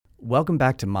Welcome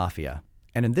back to Mafia,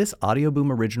 and in this Audio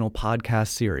Boom original podcast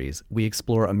series, we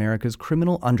explore America's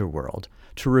criminal underworld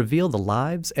to reveal the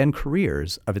lives and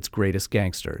careers of its greatest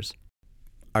gangsters.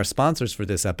 Our sponsors for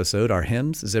this episode are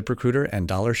Hims, ZipRecruiter, and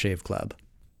Dollar Shave Club.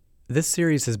 This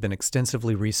series has been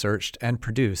extensively researched and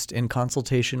produced in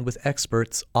consultation with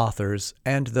experts, authors,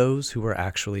 and those who were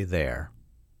actually there.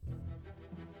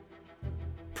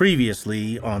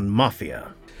 Previously on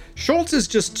Mafia. Schultz is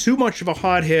just too much of a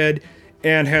hothead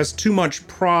and has too much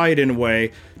pride in a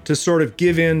way to sort of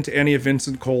give in to any of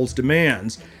Vincent Cole's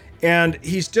demands. And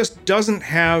he just doesn't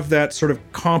have that sort of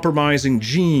compromising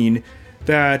gene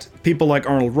that people like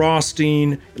Arnold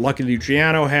Rothstein, Lucky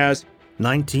Luciano has.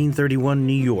 1931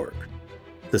 New York.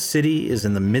 The city is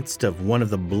in the midst of one of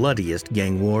the bloodiest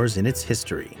gang wars in its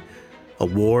history. A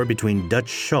war between Dutch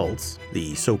Schultz,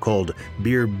 the so-called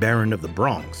beer baron of the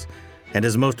Bronx, and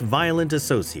his most violent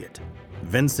associate,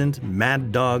 Vincent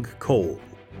Mad Dog Cole.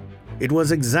 It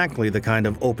was exactly the kind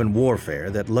of open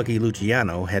warfare that Lucky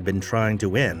Luciano had been trying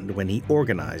to end when he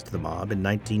organized the mob in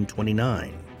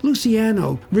 1929.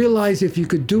 Luciano realized if you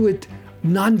could do it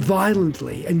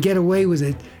non-violently and get away with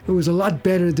it, it was a lot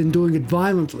better than doing it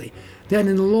violently. Then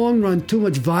in the long run, too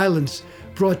much violence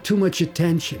brought too much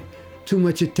attention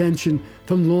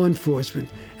from law enforcement,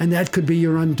 and that could be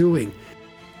your undoing.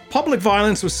 Public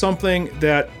violence was something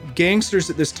that gangsters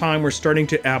at this time were starting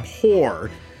to abhor,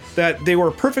 that they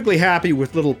were perfectly happy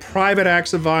with little private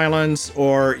acts of violence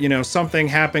or, something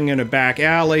happening in a back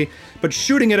alley, but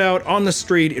shooting it out on the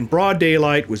street in broad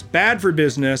daylight was bad for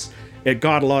business. It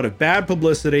got a lot of bad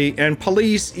publicity, and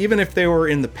police, even if they were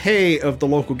in the pay of the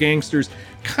local gangsters,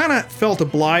 kind of felt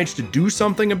obliged to do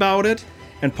something about it,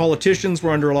 and politicians were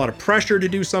under a lot of pressure to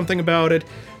do something about it.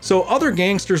 So other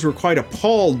gangsters were quite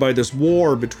appalled by this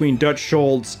war between Dutch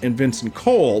Schultz and Vincent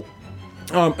Cole,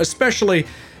 especially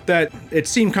that it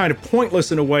seemed kind of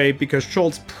pointless in a way because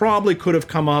Schultz probably could have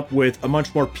come up with a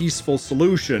much more peaceful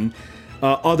solution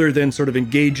other than sort of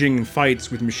engaging in fights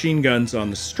with machine guns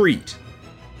on the street.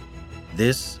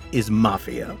 This is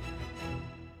Mafia.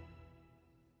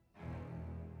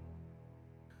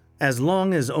 As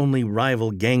long as only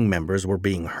rival gang members were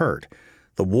being hurt,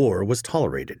 the war was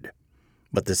tolerated.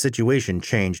 But the situation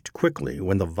changed quickly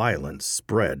when the violence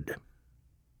spread.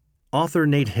 Author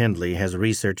Nate Hendley has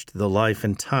researched the life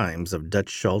and times of Dutch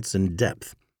Schultz in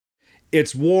depth.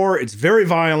 It's war, it's very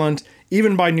violent,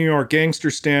 even by New York gangster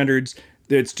standards.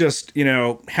 It's just,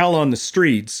 hell on the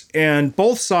streets. And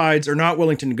both sides are not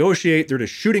willing to negotiate. They're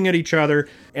just shooting at each other.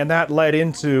 And that led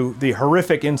into the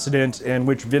horrific incident in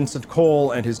which Vincent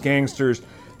Cole and his gangsters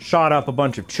shot up a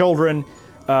bunch of children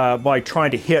by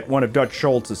trying to hit one of Dutch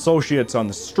Schultz's associates on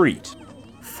the street.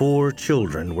 4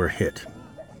 children were hit.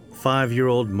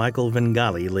 5-year-old Michael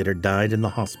Vengali later died in the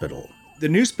hospital. The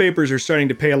newspapers are starting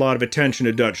to pay a lot of attention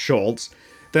to Dutch Schultz,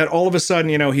 that all of a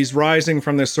sudden, he's rising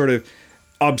from this sort of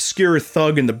obscure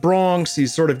thug in the Bronx.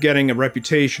 He's sort of getting a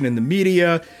reputation in the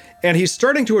media, and he's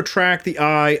starting to attract the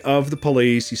eye of the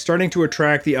police. He's starting to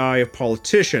attract the eye of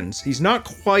politicians. He's not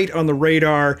quite on the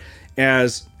radar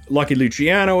as Lucky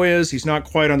Luciano is. He's not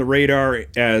quite on the radar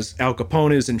as Al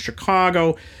Capone is in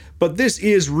Chicago, but this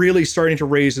is really starting to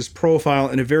raise his profile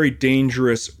in a very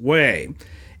dangerous way.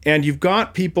 And you've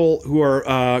got people who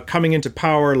are coming into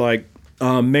power like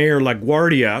Mayor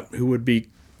LaGuardia, who would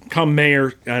become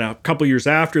mayor a couple years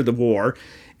after the war,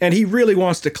 and he really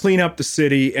wants to clean up the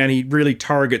city, and he really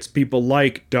targets people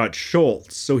like Dutch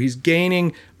Schultz. So he's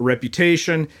gaining a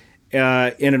reputation,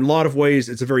 and in a lot of ways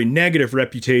it's a very negative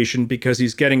reputation because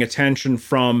he's getting attention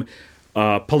from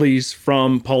police,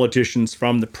 from politicians,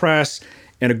 from the press,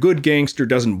 and a good gangster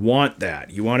doesn't want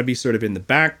that. You want to be sort of in the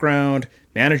background,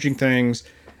 managing things.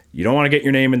 You don't want to get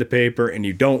your name in the paper, and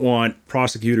you don't want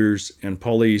prosecutors and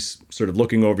police sort of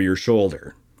looking over your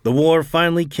shoulder. The war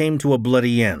finally came to a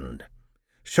bloody end.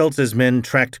 Schultz's men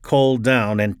tracked Cole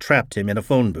down and trapped him in a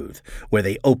phone booth, where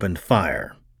they opened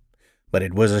fire. But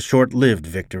it was a short-lived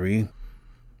victory.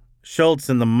 Schultz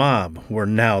and the mob were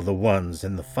now the ones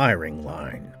in the firing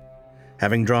line,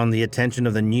 having drawn the attention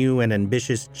of the new and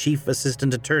ambitious chief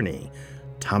assistant attorney,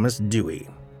 Thomas Dewey.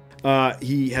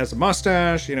 He has a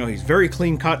mustache, he's very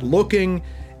clean-cut looking,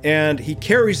 and he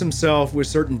carries himself with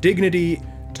certain dignity.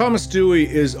 Thomas Dewey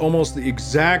is almost the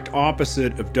exact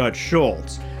opposite of Dutch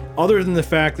Schultz. Other than the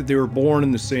fact that they were born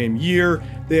in the same year,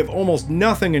 they have almost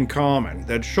nothing in common.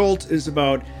 That Schultz is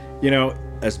about,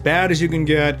 as bad as you can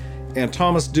get, and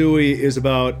Thomas Dewey is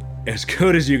about as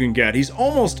good as you can get. He's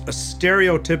almost a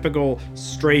stereotypical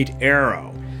straight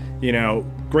arrow.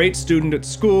 Great student at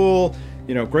school,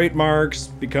 great marks,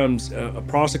 becomes a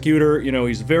prosecutor.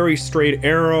 He's very straight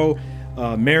arrow,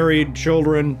 married,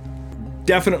 children.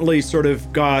 definitely sort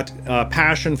of got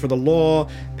passion for the law,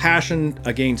 passion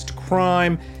against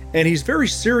crime, and he's very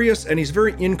serious and he's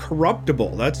very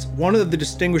incorruptible. That's one of the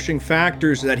distinguishing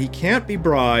factors, that he can't be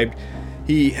bribed.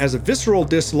 He has a visceral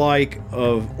dislike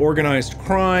of organized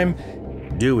crime.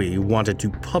 Dewey wanted to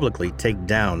publicly take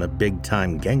down a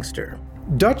big-time gangster.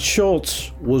 Dutch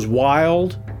Schultz was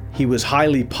wild. He was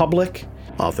highly public.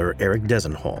 Author Eric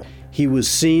Desenhall. He was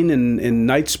seen in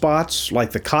night spots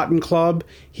like the Cotton Club.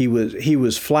 He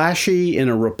was flashy in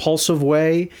a repulsive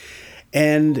way,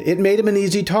 and it made him an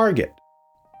easy target.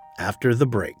 After the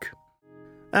break.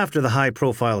 After the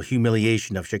high-profile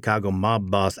humiliation of Chicago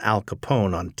mob boss Al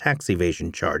Capone on tax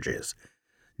evasion charges,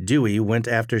 Dewey went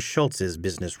after Schultz's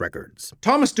business records.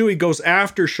 Thomas Dewey goes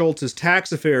after Schultz's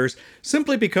tax affairs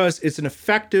simply because it's an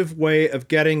effective way of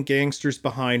getting gangsters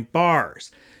behind bars.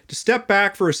 To step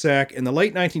back for a sec, in the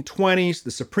late 1920s,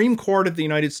 the Supreme Court of the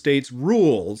United States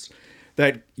rules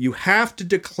that you have to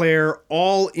declare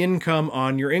all income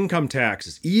on your income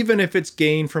taxes, even if it's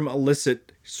gained from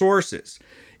illicit sources.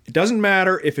 It doesn't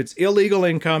matter if it's illegal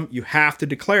income, you have to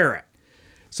declare it.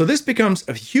 So this becomes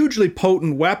a hugely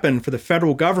potent weapon for the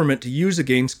federal government to use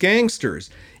against gangsters.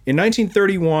 In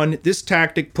 1931, this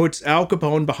tactic puts Al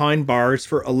Capone behind bars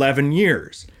for 11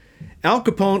 years. Al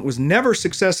Capone was never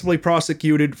successfully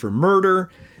prosecuted for murder,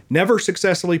 never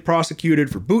successfully prosecuted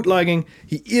for bootlegging.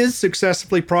 He is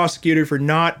successfully prosecuted for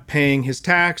not paying his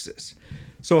taxes.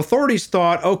 So authorities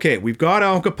thought, okay, we've got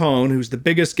Al Capone, who's the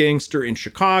biggest gangster in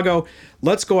Chicago.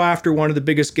 Let's go after one of the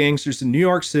biggest gangsters in New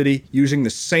York City using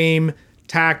the same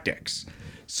tactics.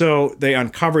 So they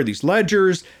uncover these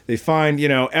ledgers. They find,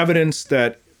 evidence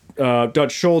that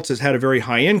Dutch Schultz has had a very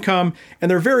high income, and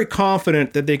they're very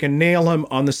confident that they can nail him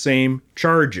on the same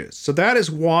charges. So that is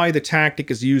why the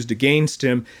tactic is used against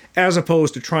him, as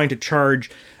opposed to trying to charge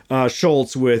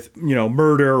Schultz with,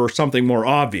 murder or something more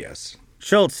obvious.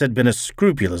 Schultz had been a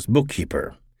scrupulous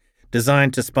bookkeeper,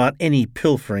 designed to spot any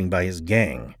pilfering by his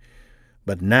gang.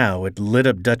 But now it lit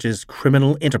up Dutch's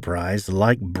criminal enterprise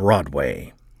like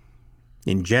Broadway.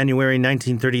 In January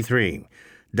 1933,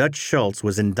 Dutch Schultz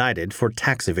was indicted for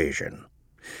tax evasion.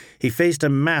 He faced a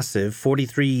massive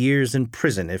 43 years in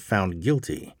prison if found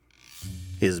guilty.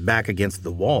 His back against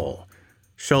the wall,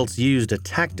 Schultz used a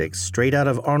tactic straight out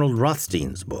of Arnold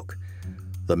Rothstein's book,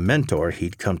 the mentor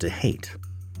he'd come to hate: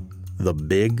 the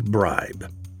big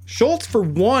bribe. Schultz, for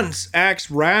once,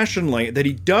 acts rationally, that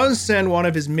he does send one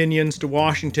of his minions to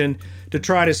Washington to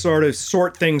try to sort of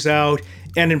sort things out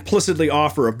and implicitly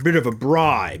offer a bit of a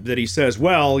bribe, that he says,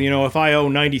 well, if I owe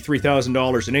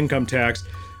 $93,000 in income tax,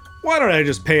 why don't I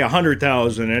just pay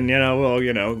 $100,000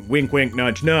 and, wink, wink,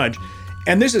 nudge, nudge.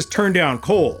 And this is turned down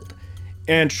cold.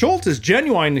 And Schultz is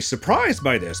genuinely surprised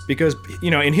by this because,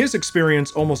 in his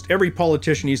experience, almost every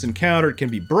politician he's encountered can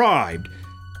be bribed.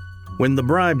 When the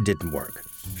bribe didn't work,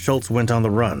 Schultz went on the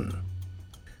run.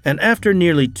 And after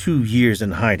nearly 2 years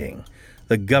in hiding,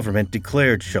 the government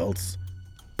declared Schultz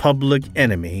public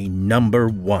enemy number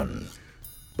 1.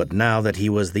 But now that he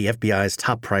was the FBI's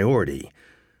top priority,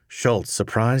 Schultz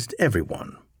surprised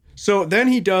everyone. So then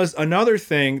he does another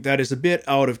thing that is a bit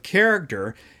out of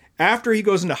character. After he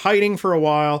goes into hiding for a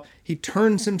while, he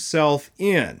turns himself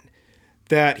in.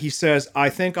 That he says, I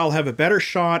think I'll have a better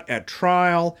shot at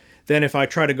trial than if I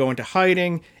try to go into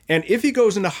hiding. And if he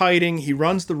goes into hiding, he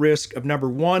runs the risk of, number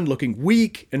 1, looking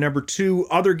weak, and number 2,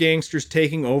 other gangsters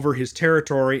taking over his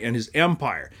territory and his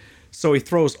empire. So he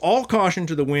throws all caution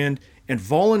to the wind and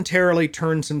voluntarily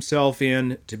turns himself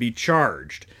in to be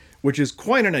charged, which is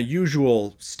quite an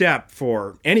unusual step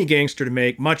for any gangster to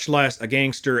make, much less a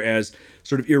gangster as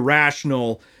sort of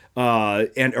irrational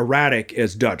and erratic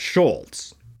as Dutch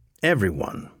Schultz.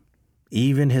 Everyone,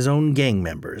 even his own gang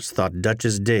members, thought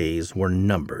Dutch's days were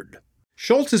numbered.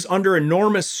 Schultz is under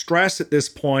enormous stress at this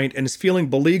point and is feeling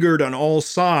beleaguered on all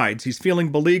sides. He's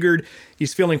feeling beleaguered.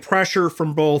 He's feeling pressure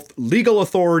from both legal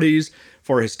authorities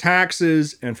for his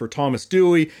taxes and for Thomas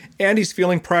Dewey, and he's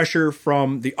feeling pressure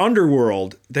from the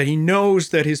underworld that he knows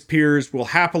that his peers will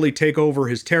happily take over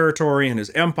his territory and his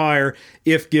empire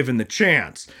if given the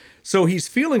chance. So he's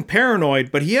feeling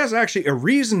paranoid, but he has actually a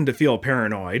reason to feel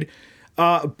paranoid.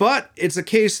 But it's a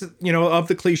case, of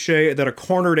the cliche that a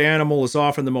cornered animal is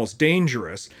often the most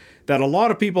dangerous, that a lot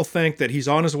of people think that he's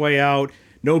on his way out,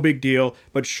 no big deal.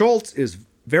 But Schultz is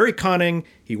very cunning,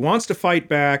 he wants to fight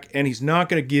back, and he's not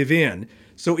going to give in.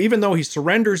 So even though he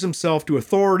surrenders himself to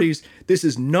authorities, this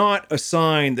is not a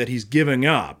sign that he's giving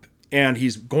up. And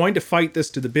he's going to fight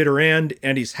this to the bitter end,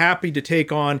 and he's happy to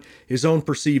take on his own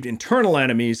perceived internal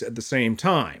enemies at the same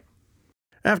time.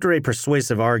 After a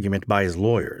persuasive argument by his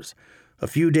lawyers, a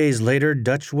few days later,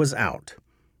 Dutch was out.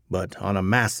 but on a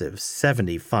massive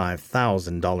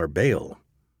 $75,000 bail.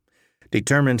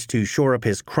 Determined to shore up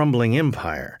his crumbling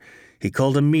empire, he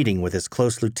called a meeting with his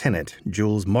close lieutenant,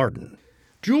 Jules Martin.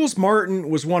 Jules Martin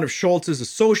was one of Schultz's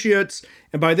associates,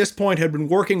 and by this point had been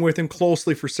working with him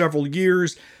closely for several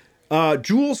years.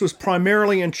 Jules was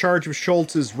primarily in charge of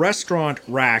Schultz's restaurant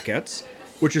rackets,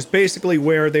 which is basically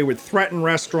where they would threaten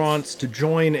restaurants to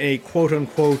join a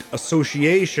quote-unquote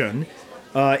association,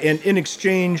 and in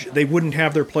exchange, they wouldn't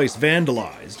have their place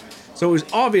vandalized. So it was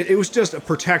obvious, it was just a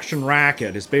protection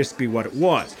racket, is basically what it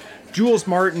was. Jules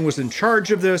Martin was in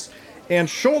charge of this, and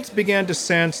Schultz began to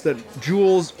sense that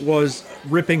Jules was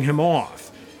ripping him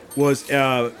off, was,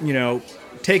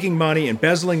 taking money,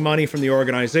 embezzling money from the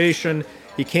organization.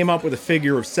 He came up with a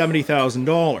figure of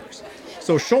 $70,000.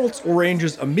 So Schultz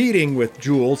arranges a meeting with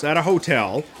Jules at a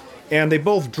hotel, and they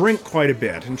both drink quite a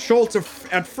bit. And Schultz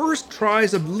at first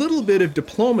tries a little bit of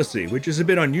diplomacy, which is a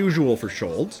bit unusual for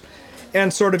Schultz,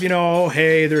 and sort of,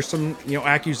 hey, there's some,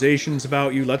 accusations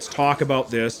about you, let's talk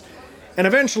about this. And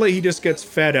eventually he just gets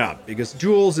fed up because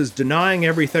Jules is denying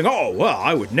everything. Oh, well,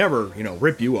 I would never,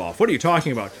 rip you off. What are you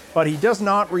talking about? But he does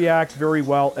not react very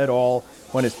well at all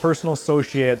when his personal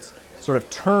associates sort of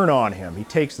turn on him. He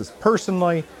takes this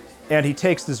personally, and he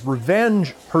takes this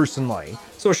revenge personally.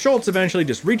 So Schultz eventually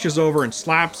just reaches over and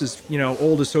slaps his,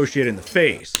 old associate in the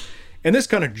face. And this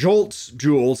kind of jolts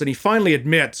Jules, and he finally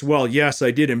admits, well, yes,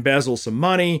 I did embezzle some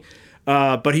money,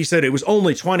 but he said it was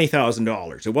only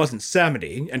 $20,000. It wasn't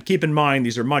 $70,000. And keep in mind,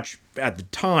 these are at the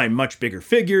time, much bigger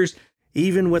figures.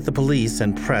 Even with the police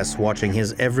and press watching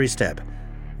his every step,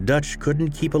 Dutch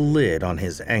couldn't keep a lid on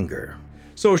his anger.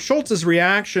 So Schultz's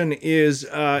reaction is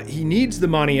he needs the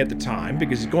money at the time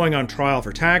because he's going on trial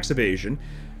for tax evasion.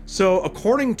 So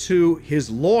according to his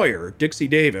lawyer, Dixie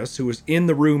Davis, who was in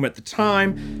the room at the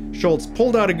time, Schultz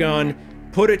pulled out a gun,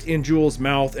 put it in Jules'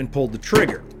 mouth, and pulled the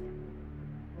trigger.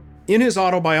 In his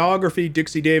autobiography,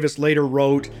 Dixie Davis later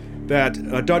wrote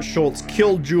that Dutch Schultz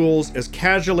killed Jules as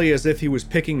casually as if he was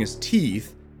picking his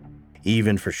teeth.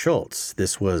 Even for Schultz,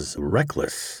 this was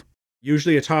reckless.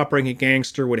 Usually a top-ranking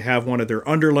gangster would have one of their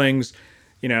underlings,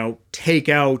 take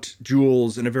out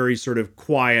Jules in a very sort of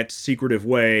quiet, secretive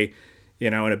way,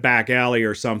 in a back alley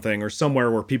or something, or somewhere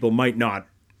where people might not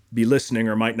be listening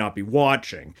or might not be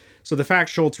watching. So the fact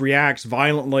Schultz reacts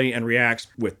violently and reacts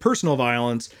with personal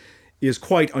violence is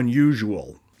quite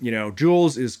unusual.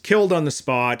 Jules is killed on the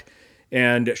spot,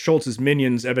 and Schultz's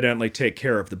minions evidently take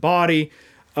care of the body.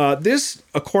 This,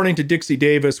 according to Dixie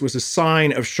Davis, was a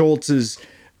sign of Schultz's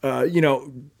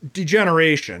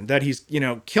degeneration, that he's,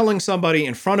 killing somebody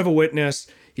in front of a witness.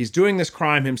 He's doing this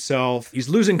crime himself. He's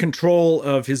losing control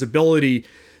of his ability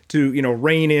to,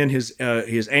 rein in his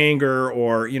anger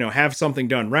or, have something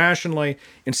done rationally.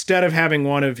 Instead of having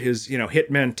one of his,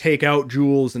 hitmen take out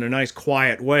Jules in a nice,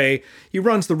 quiet way, he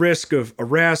runs the risk of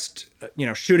arrest,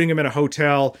 shooting him in a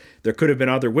hotel. There could have been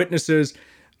other witnesses.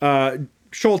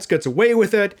 Schultz gets away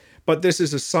with it, but this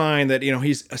is a sign that,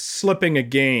 he's slipping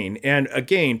again. And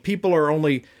again, people are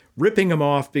only ripping him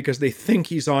off because they think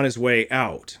he's on his way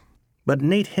out. But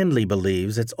Nate Hindley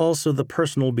believes it's also the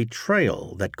personal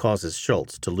betrayal that causes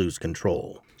Schultz to lose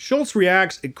control. Schultz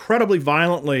reacts incredibly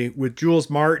violently with Jules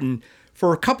Martin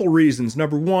for a couple reasons.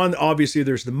 Number one, obviously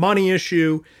there's the money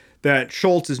issue, that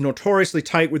Schultz is notoriously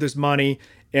tight with his money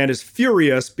and is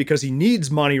furious because he needs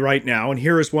money right now, and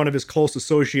here is one of his close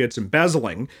associates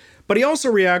embezzling. But he also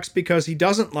reacts because he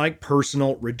doesn't like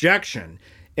personal rejection.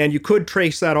 And you could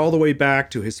trace that all the way back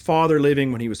to his father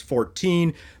living when he was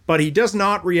 14, but he does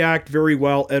not react very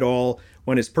well at all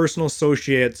when his personal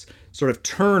associates sort of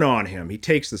turn on him. He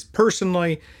takes this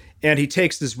personally, and he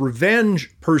takes this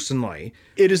revenge personally.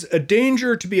 It is a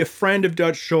danger to be a friend of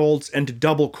Dutch Schultz and to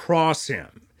double-cross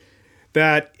him.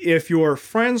 That if you're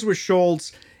friends with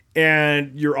Schultz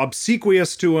and you're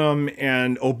obsequious to him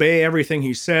and obey everything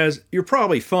he says, you're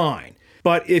probably fine.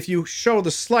 But if you show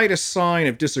the slightest sign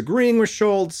of disagreeing with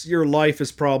Schultz, your life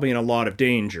is probably in a lot of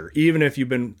danger, even if you've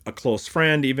been a close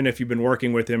friend, even if you've been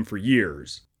working with him for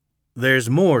years. There's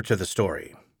more to the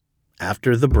story.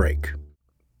 After the break.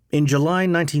 In July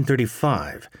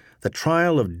 1935, the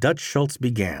trial of Dutch Schultz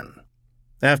began.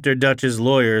 After Dutch's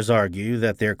lawyers argue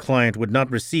that their client would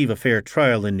not receive a fair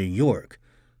trial in New York,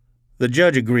 the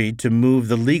judge agreed to move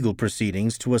the legal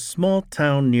proceedings to a small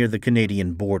town near the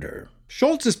Canadian border.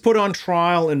 Schultz is put on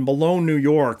trial in Malone, New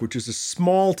York, which is a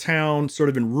small town sort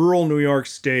of in rural New York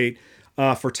State,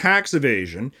 for tax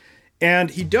evasion. And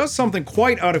he does something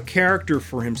quite out of character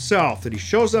for himself, that he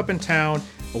shows up in town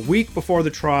a week before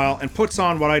the trial and puts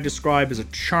on what I describe as a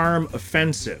charm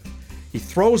offensive. He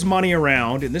throws money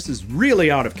around, and this is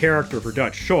really out of character for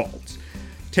Dutch Schultz.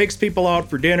 takes people out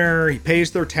for dinner, he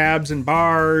pays their tabs in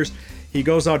bars, he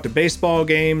goes out to baseball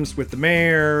games with the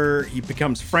mayor, he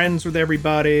becomes friends with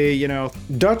everybody, you know.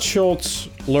 Dutch Schultz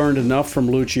learned enough from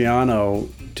Luciano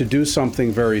to do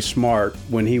something very smart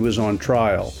when he was on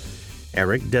trial.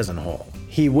 Eric Desenhall.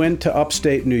 He went to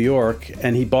upstate New York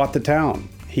and he bought the town.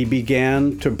 He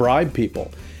began to bribe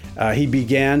people. He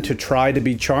began to try to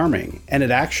be charming, and it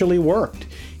actually worked.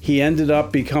 He ended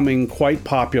up becoming quite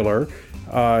popular,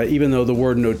 even though the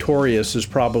word notorious is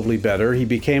probably better. He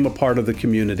became a part of the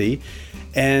community,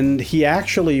 and he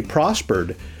actually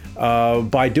prospered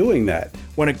by doing that.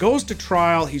 When it goes to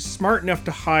trial, he's smart enough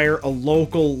to hire a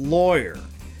local lawyer.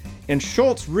 And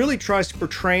Schultz really tries to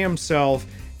portray himself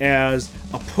as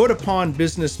a put-upon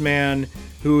businessman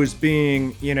who is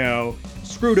being,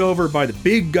 screwed over by the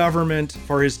big government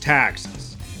for his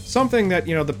taxes. Something that,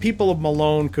 the people of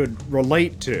Malone could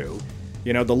relate to.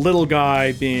 The little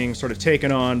guy being sort of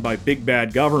taken on by big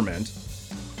bad government.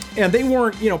 And they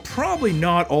weren't, probably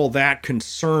not all that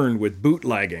concerned with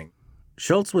bootlegging.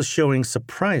 Schultz was showing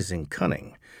surprising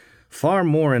cunning, far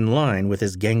more in line with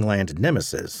his gangland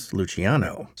nemesis,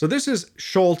 Luciano. So this is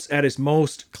Schultz at his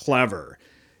most clever.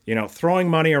 Throwing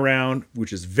money around,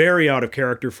 which is very out of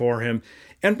character for him,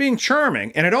 and being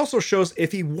charming. And it also shows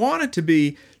if he wanted to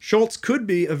be, Schultz could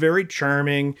be a very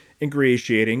charming,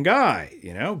 ingratiating guy.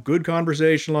 Good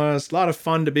conversationalist, a lot of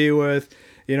fun to be with,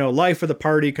 life of the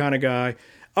party kind of guy.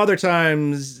 Other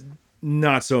times,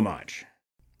 not so much.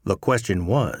 The question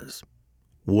was,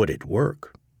 would it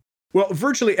work? Well,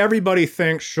 virtually everybody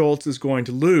thinks Schultz is going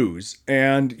to lose.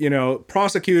 And,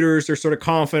 prosecutors are sort of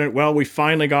confident, well, we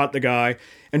finally got the guy.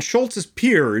 And Schultz's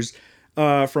peers,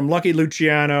 from Lucky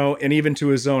Luciano and even to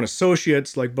his own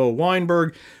associates like Bo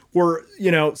Weinberg, were,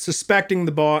 suspecting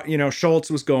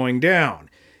Schultz was going down.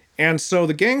 And so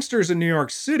the gangsters in New York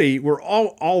City were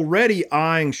already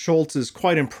eyeing Schultz's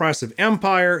quite impressive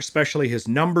empire, especially his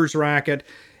numbers racket,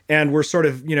 and were sort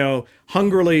of,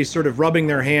 hungrily sort of rubbing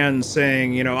their hands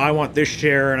saying, I want this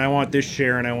share, and I want this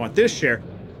share, and I want this share.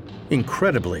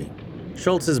 Incredibly,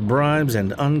 Schultz's bribes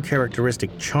and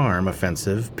uncharacteristic charm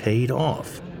offensive paid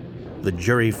off. The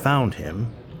jury found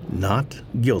him not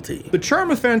guilty. The charm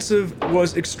offensive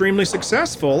was extremely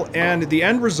successful, and the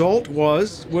end result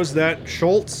was that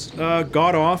Schultz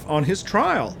got off on his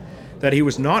trial, that he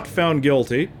was not found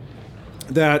guilty,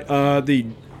 that the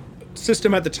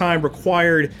system at the time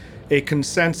required a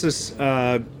consensus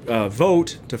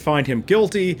vote to find him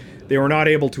guilty. They were not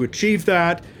able to achieve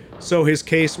that, so his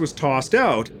case was tossed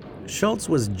out. Schultz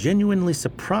was genuinely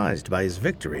surprised by his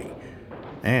victory,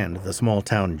 and the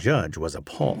small-town judge was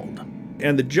appalled.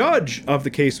 And the judge of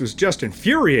the case was just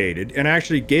infuriated and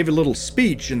actually gave a little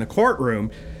speech in the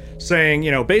courtroom saying,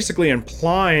 basically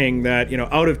implying that,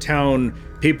 out-of-town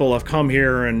people have come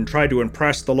here and tried to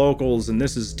impress the locals and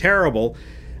this is terrible,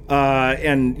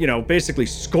 and, basically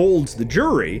scolds the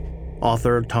jury.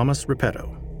 Author Thomas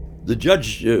Repetto. The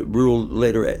judge ruled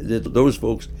later that those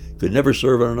folks could never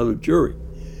serve on another jury.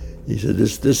 He said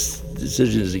this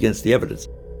decision is against the evidence.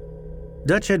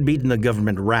 Dutch had beaten the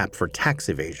government rap for tax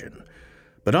evasion,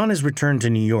 but on his return to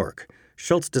New York,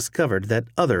 Schultz discovered that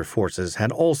other forces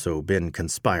had also been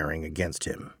conspiring against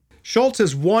him. Schultz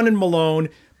has won in Malone,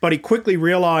 but he quickly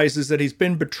realizes that he's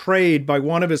been betrayed by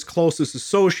one of his closest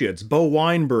associates, Bo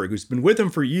Weinberg, who's been with him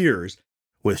for years.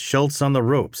 With Schultz on the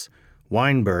ropes,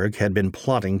 Weinberg had been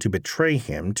plotting to betray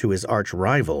him to his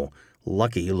arch-rival,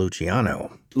 Lucky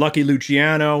Luciano. Lucky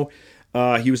Luciano,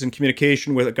 he was in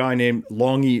communication with a guy named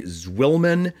Longy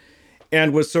Zwilman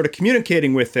and was sort of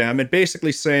communicating with them and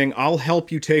basically saying, I'll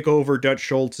help you take over Dutch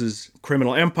Schultz's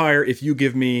criminal empire if you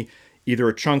give me either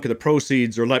a chunk of the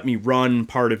proceeds or let me run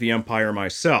part of the empire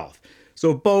myself.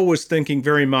 So Bo was thinking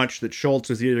very much that Schultz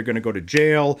was either going to go to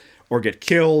jail or get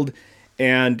killed.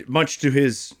 And much to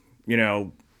his,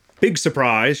 big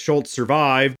surprise, Schultz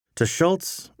survived. To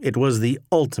Schultz, it was the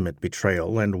ultimate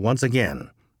betrayal, and once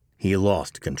again, he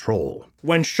lost control.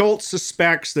 When Schultz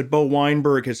suspects that Bo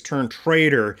Weinberg has turned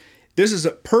traitor, this is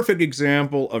a perfect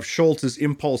example of Schultz's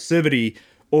impulsivity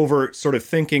over sort of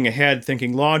thinking ahead,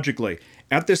 thinking logically.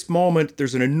 At this moment,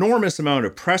 there's an enormous amount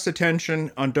of press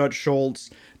attention on Dutch Schultz.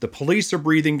 The police are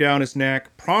breathing down his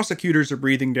neck. Prosecutors are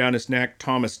breathing down his neck.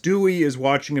 Thomas Dewey is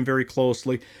watching him very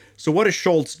closely. So what does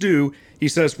Schultz do? He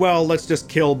says, well, let's just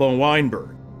kill Bo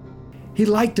Weinberg. He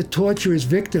liked to torture his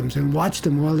victims and watch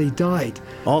them while he died.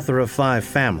 Author of 5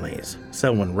 Families,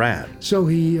 Selwyn Radd. So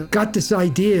he got this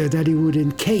idea that he would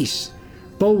encase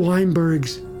Bo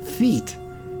Weinberg's feet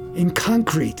in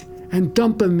concrete and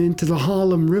dump him into the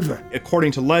Harlem River.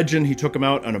 According to legend, he took him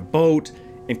out on a boat,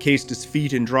 encased his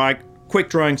feet in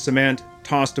quick-drying cement,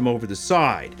 tossed him over the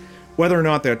side. Whether or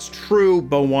not that's true,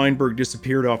 Bo Weinberg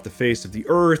disappeared off the face of the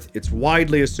earth. It's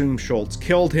widely assumed Schultz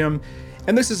killed him.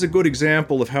 And this is a good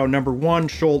example of how, number one,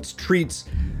 Schultz treats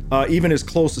even his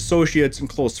close associates and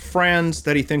close friends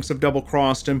that he thinks have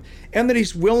double-crossed him, and that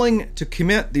he's willing to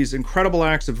commit these incredible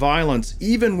acts of violence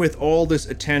even with all this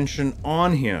attention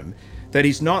on him. That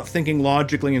he's not thinking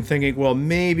logically and thinking, well,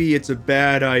 maybe it's a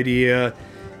bad idea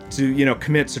to,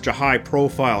 commit such a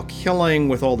high-profile killing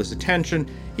with all this attention.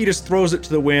 He just throws it to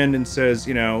the wind and says,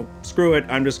 screw it,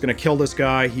 I'm just going to kill this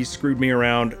guy. He screwed me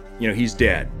around. He's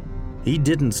dead. He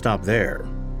didn't stop there.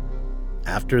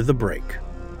 After the break.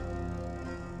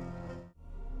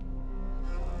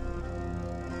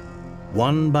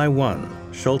 One by one,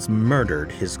 Schultz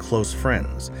murdered his close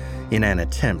friends in an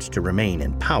attempt to remain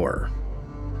in power.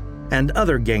 And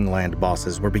other gangland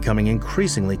bosses were becoming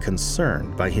increasingly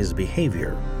concerned by his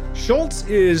behavior. Schultz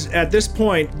is, at this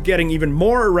point, getting even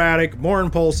more erratic, more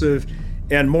impulsive,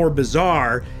 and more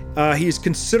bizarre. He's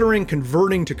considering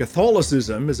converting to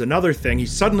Catholicism is another thing.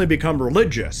 He's suddenly become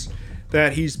religious,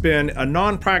 that he's been a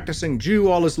non-practicing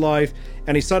Jew all his life,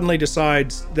 and he suddenly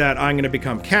decides that I'm going to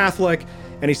become Catholic,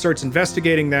 and he starts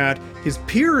investigating that. His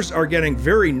peers are getting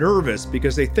very nervous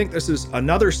because they think this is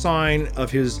another sign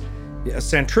of his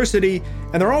eccentricity,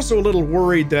 and they're also a little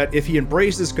worried that if he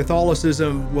embraces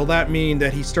Catholicism, will that mean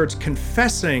that he starts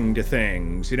confessing to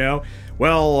things,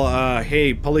 Well,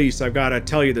 hey, police, I've got to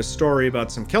tell you this story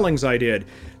about some killings I did.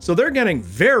 So they're getting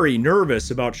very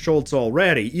nervous about Schultz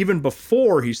already, even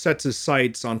before he sets his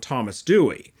sights on Thomas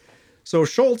Dewey. So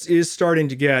Schultz is starting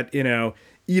to get,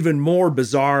 even more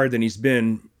bizarre than he's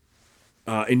been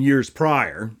in years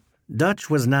prior. Dutch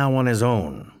was now on his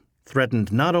own,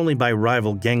 threatened not only by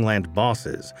rival gangland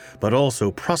bosses, but also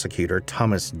prosecutor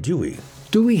Thomas Dewey.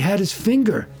 Dewey had his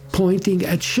finger pointing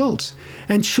at Schultz,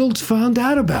 and Schultz found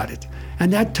out about it,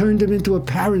 and that turned him into a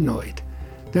paranoid,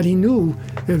 that he knew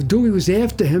if Dewey was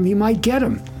after him, he might get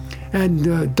him.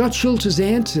 And Dutch Schultz's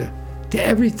answer to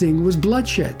everything was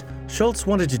bloodshed. Schultz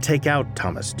wanted to take out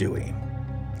Thomas Dewey.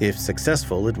 If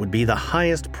successful, it would be the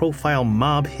highest profile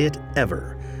mob hit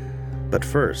ever. But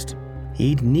first,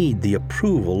 he'd need the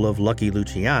approval of Lucky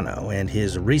Luciano and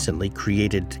his recently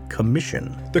created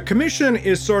commission. The commission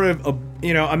is sort of,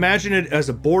 imagine it as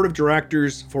a board of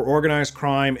directors for organized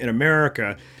crime in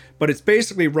America, but it's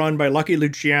basically run by Lucky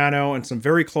Luciano and some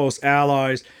very close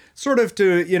allies, sort of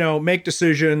to, make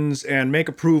decisions and make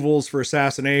approvals for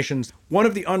assassinations. One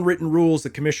of the unwritten rules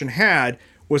the commission had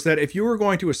was that if you were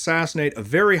going to assassinate a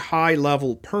very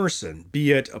high-level person,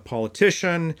 be it a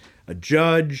politician, a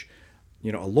judge,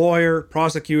 a lawyer,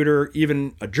 prosecutor,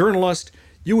 even a journalist,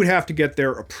 you would have to get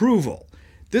their approval.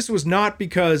 This was not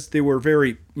because they were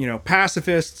very,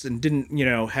 pacifists and didn't,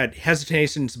 had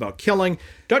hesitations about killing.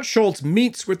 Dutch Schultz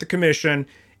meets with the commission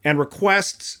and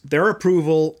requests their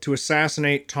approval to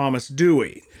assassinate Thomas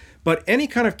Dewey. But any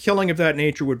kind of killing of that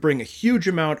nature would bring a huge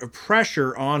amount of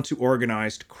pressure onto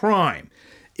organized crime.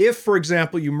 If, for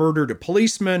example, you murdered a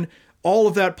policeman, all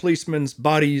of that policeman's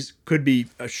buddies could be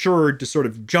assured to sort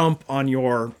of jump on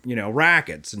your,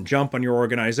 rackets and jump on your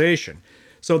organization.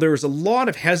 So there was a lot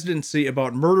of hesitancy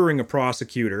about murdering a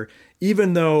prosecutor,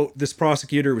 even though this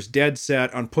prosecutor was dead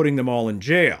set on putting them all in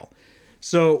jail.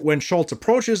 So when Schultz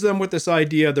approaches them with this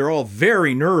idea, they're all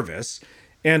very nervous.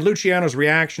 And Luciano's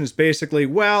reaction is basically,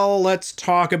 well, let's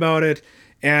talk about it,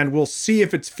 and we'll see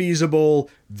if it's feasible.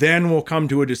 Then we'll come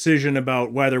to a decision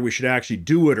about whether we should actually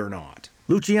do it or not.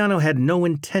 Luciano had no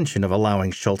intention of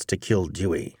allowing Schultz to kill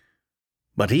Dewey.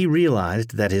 But he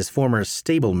realized that his former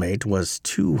stablemate was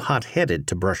too hot-headed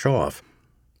to brush off.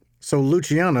 So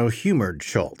Luciano humored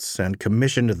Schultz and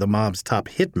commissioned the mob's top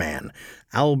hitman,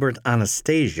 Albert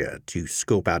Anastasia, to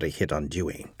scope out a hit on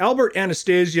Dewey. Albert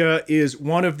Anastasia is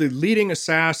one of the leading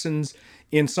assassins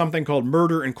in something called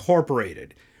Murder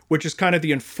Incorporated, which is kind of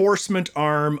the enforcement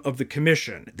arm of the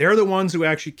commission. They're the ones who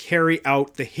actually carry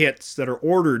out the hits that are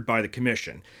ordered by the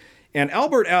commission. And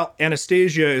Albert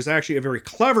Anastasia is actually a very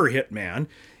clever hitman,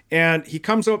 and he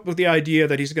comes up with the idea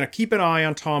that he's going to keep an eye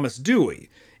on Thomas Dewey.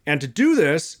 And to do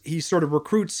this, he sort of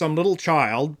recruits some little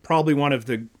child, probably one of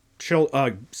the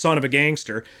son of a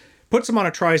gangster, puts him on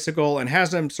a tricycle and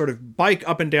has him sort of bike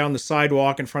up and down the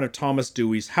sidewalk in front of Thomas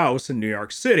Dewey's house in New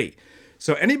York City.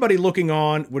 So anybody looking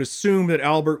on would assume that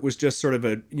Albert was just sort of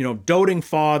a, doting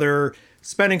father,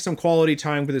 spending some quality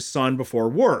time with his son before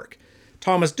work.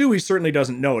 Thomas Dewey certainly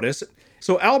doesn't notice.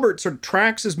 So Albert sort of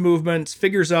tracks his movements,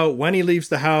 figures out when he leaves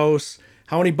the house,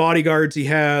 how many bodyguards he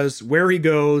has, where he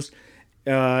goes,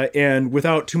 and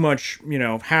without too much,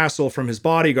 hassle from his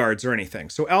bodyguards or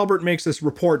anything. So Albert makes this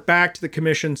report back to the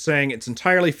commission saying it's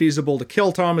entirely feasible to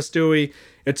kill Thomas Dewey.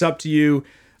 It's up to you.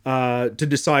 to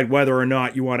decide whether or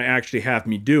not you want to actually have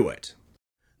me do it.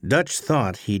 Dutch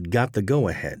thought he'd got the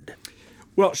go-ahead.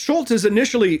 Well, Schultz is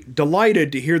initially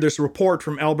delighted to hear this report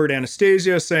from Albert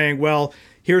Anastasia saying, well,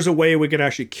 here's a way we could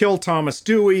actually kill Thomas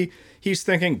Dewey. He's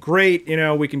thinking, great,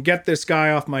 we can get this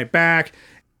guy off my back.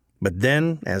 But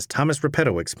then, as Thomas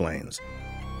Repetto explains,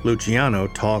 Luciano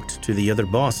talked to the other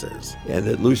bosses. And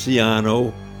that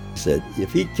Luciano said,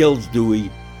 if he kills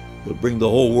Dewey, he'll bring the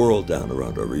whole world down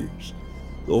around our ears.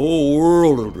 The whole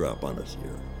world will drop on us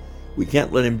here. We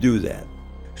can't let him do that.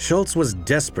 Schultz was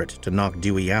desperate to knock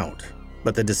Dewey out,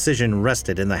 but the decision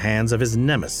rested in the hands of his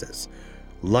nemesis,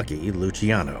 Lucky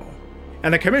Luciano.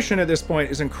 And the commission at this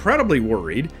point is incredibly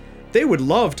worried. They would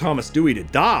love Thomas Dewey to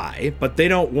die, but they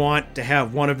don't want to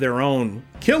have one of their own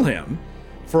kill him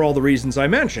for all the reasons I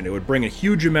mentioned. It would bring a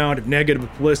huge amount of negative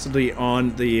publicity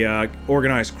on the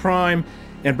organized crime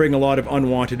and bring a lot of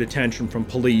unwanted attention from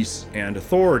police and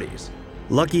authorities.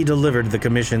 Lucky delivered the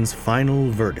commission's final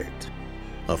verdict,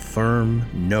 a firm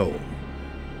no.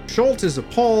 Schultz is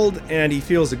appalled, and he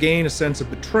feels again a sense of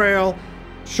betrayal.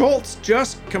 Schultz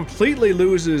just completely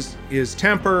loses his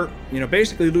temper,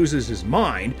 basically loses his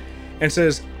mind, and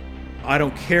says, I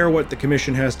don't care what the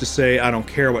commission has to say, I don't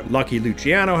care what Lucky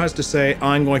Luciano has to say,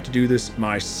 I'm going to do this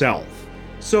myself.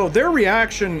 So their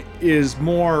reaction is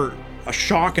more a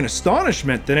shock and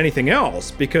astonishment than anything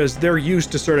else, because they're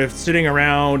used to sort of sitting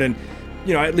around and,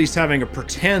 at least having a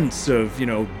pretense of,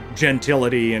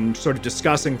 gentility and sort of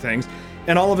discussing things.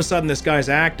 And all of a sudden, this guy's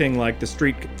acting like the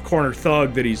street corner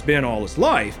thug that he's been all his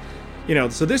life.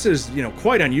 So this is,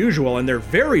 quite unusual, and they're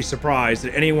very surprised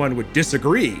that anyone would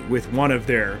disagree with one of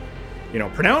their,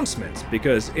 pronouncements,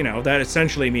 because, that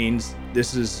essentially means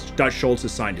Dutch Schultz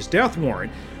has signed his death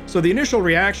warrant. So the initial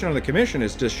reaction of the commission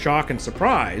is just shock and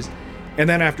surprise. And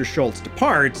then after Schultz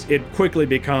departs, it quickly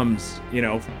becomes,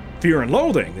 fear and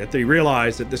loathing, that they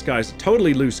realize that this guy's a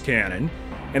totally loose cannon,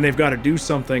 and they've got to do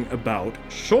something about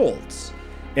Schultz.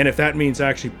 And if that means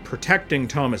actually protecting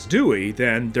Thomas Dewey,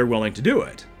 then they're willing to do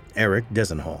it. Eric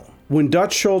Desenhall. When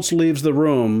Dutch Schultz leaves the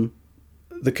room,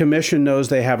 the commission knows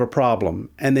they have a problem,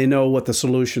 and they know what the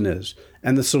solution is.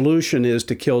 And the solution is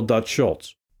to kill Dutch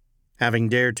Schultz. Having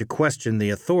dared to question the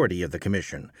authority of the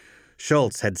commission,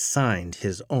 Schultz had signed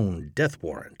his own death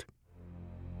warrant.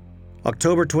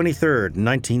 October 23rd,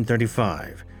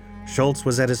 1935. Schultz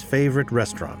was at his favorite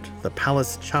restaurant, the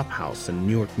Palace Chop House in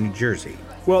Newark, New Jersey.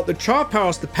 Well, the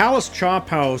Palace Chop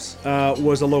House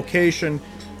was a location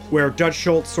where Dutch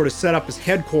Schultz sort of set up his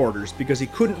headquarters because he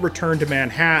couldn't return to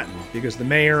Manhattan because the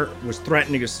mayor was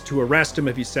threatening to arrest him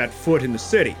if he set foot in the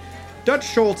city. Dutch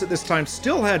Schultz at this time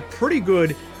still had pretty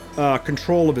good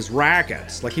control of his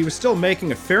rackets. Like, he was still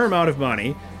making a fair amount of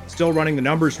money, still running the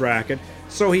numbers racket.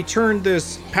 So he turned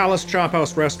this Palace Chop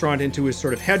House restaurant into his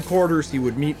sort of headquarters. He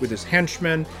would meet with his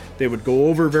henchmen. They would go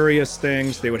over various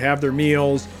things. They would have their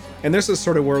meals. And this is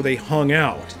sort of where they hung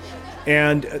out.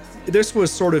 And this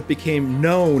was sort of became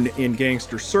known in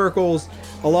gangster circles.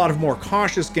 A lot of more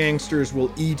cautious gangsters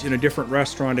will eat in a different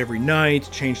restaurant every night,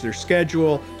 change their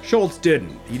schedule. Schultz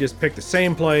didn't. He just picked the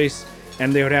same place,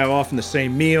 and they would have often the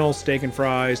same meal, steak and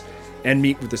fries, and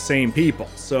meet with the same people.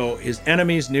 So his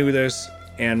enemies knew this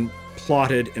and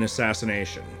plotted an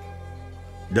assassination.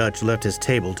 Dutch left his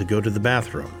table to go to the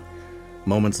bathroom.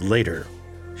 Moments later,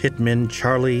 hitmen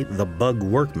Charlie the Bug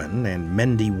Workman and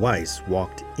Mendy Weiss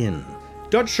walked in.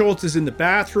 Dutch Schultz is in the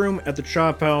bathroom at the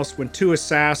Chop House when two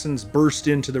assassins burst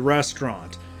into the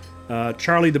restaurant.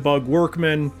 Charlie the Bug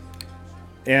Workman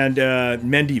and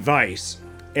Mendy Weiss.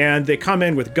 And they come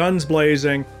in with guns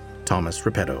blazing. Thomas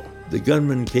Repetto. The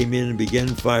gunman came in and began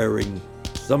firing.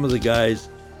 Some of the guys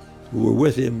who were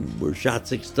with him were shot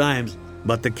 6 times.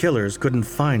 But the killers couldn't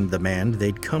find the man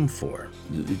they'd come for.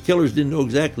 The killers didn't know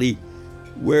exactly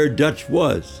where Dutch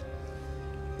was.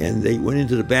 And they went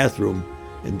into the bathroom,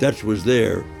 and Dutch was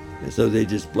there, and so they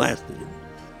just blasted him.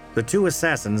 The two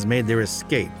assassins made their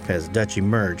escape as Dutch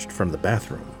emerged from the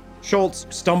bathroom. Schultz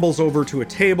stumbles over to a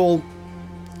table,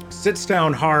 sits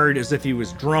down hard as if he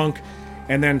was drunk,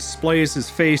 and then splays his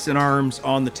face and arms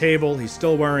on the table. He's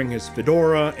still wearing his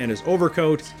fedora and his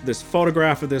overcoat. This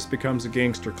photograph of this becomes a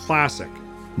gangster classic.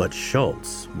 But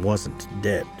Schultz wasn't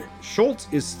dead. Schultz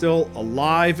is still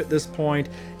alive at this point,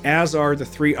 as are the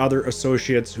 3 other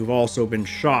associates who've also been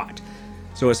shot.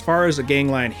 So as far as a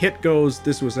gangland hit goes,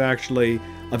 this was actually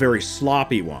a very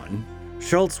sloppy one.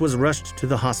 Schultz was rushed to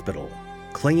the hospital.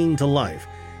 Clinging to life,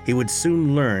 he would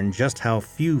soon learn just how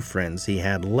few friends he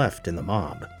had left in the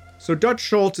mob. So Dutch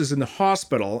Schultz is in the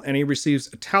hospital, and he receives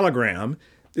a telegram.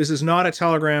 This is not a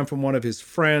telegram from one of his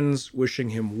friends wishing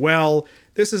him well.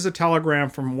 This is a telegram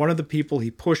from one of the people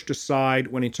he pushed aside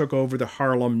when he took over the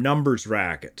Harlem numbers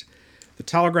racket. The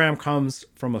telegram comes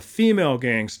from a female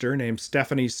gangster named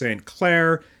Stephanie St.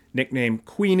 Clair, nicknamed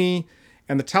Queenie,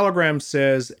 and the telegram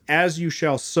says, "As you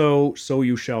shall sow, so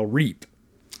you shall reap."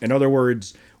 In other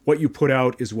words, what you put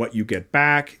out is what you get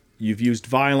back. You've used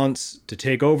violence to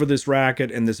take over this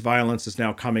racket, and this violence is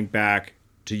now coming back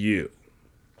to you.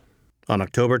 On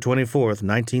October 24th,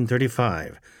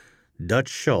 1935, Dutch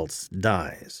Schultz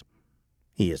dies.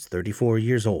 He is 34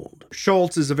 years old.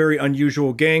 Schultz is a very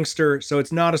unusual gangster, so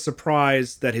it's not a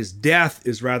surprise that his death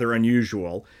is rather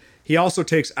unusual. He also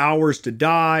takes hours to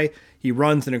die. He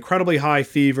runs an incredibly high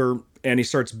fever, and he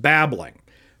starts babbling.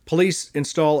 Police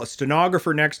install a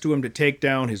stenographer next to him to take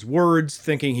down his words,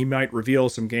 thinking he might reveal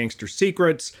some gangster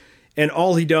secrets, and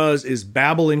all he does is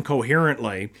babble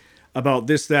incoherently about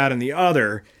this, that, and the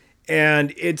other.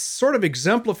 And it sort of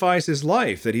exemplifies his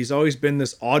life, that he's always been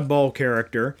this oddball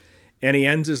character, and he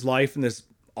ends his life in this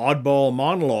oddball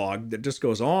monologue that just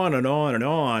goes on and on and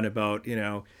on about,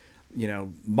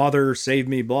 mother, save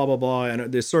me, blah, blah, blah,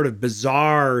 and this sort of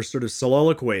bizarre sort of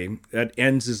soliloquy that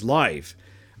ends his life,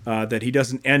 that he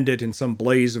doesn't end it in some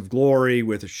blaze of glory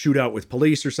with a shootout with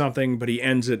police or something, but he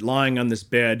ends it lying on this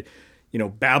bed,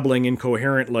 babbling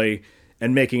incoherently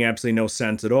and making absolutely no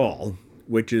sense at all,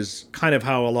 which is kind of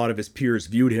how a lot of his peers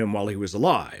viewed him while he was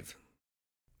alive.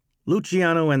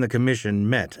 Luciano and the commission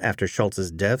met after Schultz's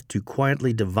death to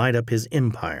quietly divide up his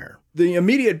empire. The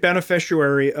immediate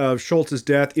beneficiary of Schultz's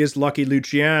death is Lucky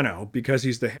Luciano, because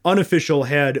he's the unofficial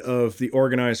head of the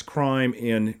organized crime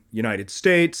in United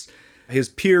States. His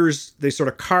peers, they sort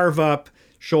of carve up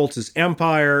Schultz's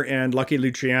empire, and Lucky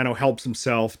Luciano helps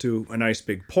himself to a nice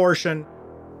big portion.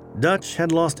 Dutch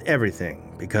had lost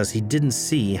everything because he didn't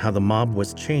see how the mob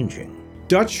was changing.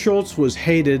 Dutch Schultz was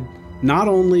hated not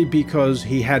only because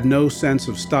he had no sense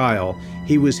of style,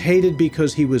 he was hated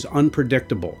because he was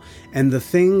unpredictable. And the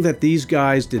thing that these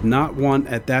guys did not want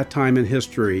at that time in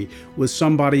history was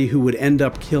somebody who would end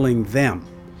up killing them.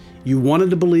 You wanted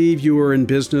to believe you were in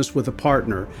business with a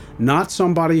partner, not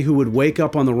somebody who would wake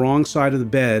up on the wrong side of the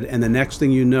bed and the next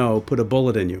thing you know, put a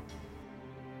bullet in you.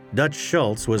 Dutch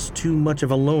Schultz was too much of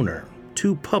a loner,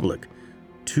 too public,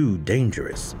 too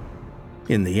dangerous.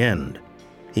 In the end,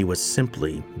 he was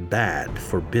simply bad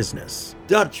for business.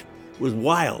 Dutch was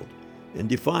wild and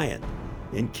defiant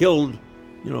and killed,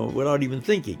 without even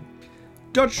thinking.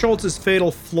 Dutch Schultz's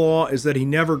fatal flaw is that he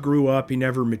never grew up, he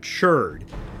never matured.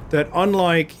 That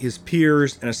unlike his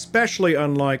peers, and especially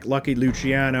unlike Lucky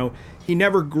Luciano, he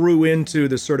never grew into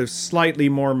the sort of slightly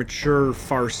more mature,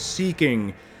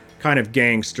 far-seeking kind of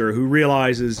gangster who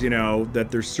realizes, that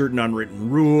there's certain unwritten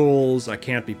rules, I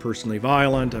can't be personally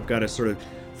violent, I've got to sort of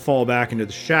fall back into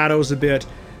the shadows a bit.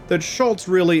 That Schultz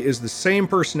really is the same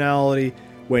personality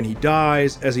when he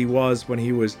dies as he was when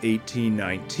he was 18,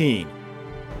 19.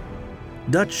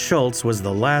 Dutch Schultz was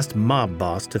the last mob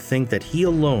boss to think that he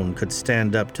alone could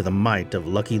stand up to the might of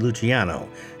Lucky Luciano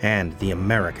and the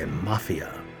American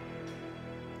Mafia.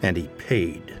 And he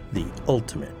paid the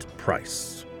ultimate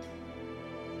price.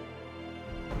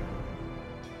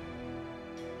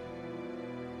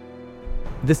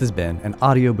 This has been an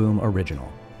Audio Boom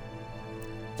original.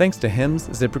 Thanks to Hims,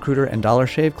 ZipRecruiter, and Dollar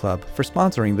Shave Club for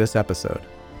sponsoring this episode.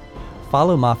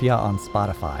 Follow Mafia on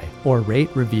Spotify, or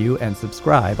rate, review, and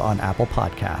subscribe on Apple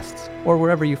Podcasts, or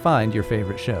wherever you find your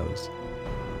favorite shows.